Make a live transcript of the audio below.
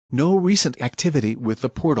No recent activity with the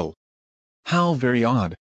portal. How very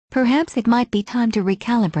odd. Perhaps it might be time to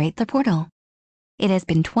recalibrate the portal. It has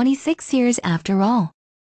been 26 years after all.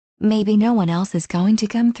 Maybe no one else is going to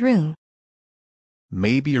come through.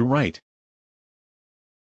 Maybe you're right.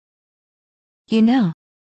 You know.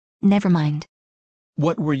 Never mind.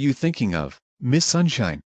 What were you thinking of, Miss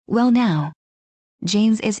Sunshine? Well now.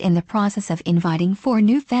 James is in the process of inviting 4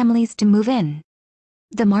 new families to move in.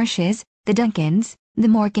 The Marshes, the Duncans, the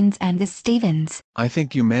Morgans and the Stevens. I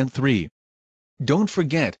think you meant 3. Don't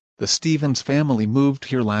forget, the Stevens family moved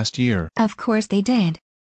here last year. Of course they did.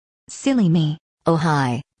 Silly me. Oh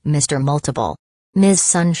hi, Mr. Multiple. Ms.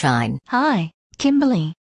 Sunshine. Hi,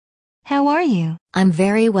 Kimberly. How are you? I'm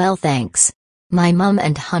very well thanks. My mum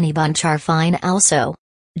and Honey Bunch are fine also.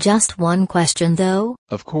 Just one question though?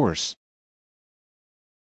 Of course.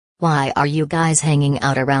 Why are you guys hanging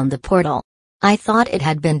out around the portal? I thought it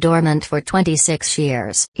had been dormant for 26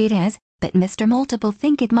 years. It has, but Mr. Multiple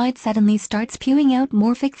think it might suddenly start spewing out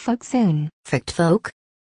more fic folk soon. Fict folk?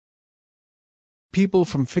 People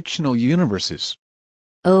from fictional universes.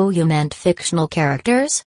 Oh, you meant fictional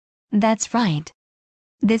characters? That's right.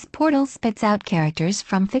 This portal spits out characters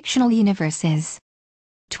from fictional universes.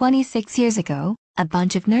 26 years ago, a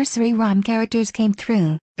bunch of nursery rhyme characters came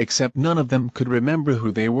through. Except none of them could remember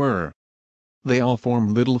who they were. They all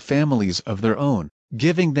formed little families of their own,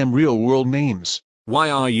 giving them real-world names.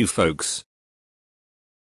 Why are you folks?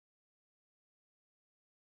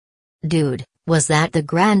 Dude, was that the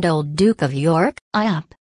grand old Duke of York?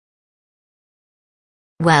 Yup.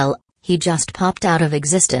 Well, he just popped out of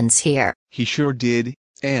existence here. He sure did,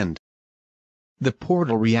 and the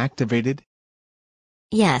portal reactivated?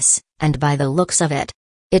 Yes, and by the looks of it,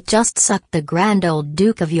 it just sucked the grand old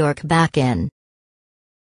Duke of York back in.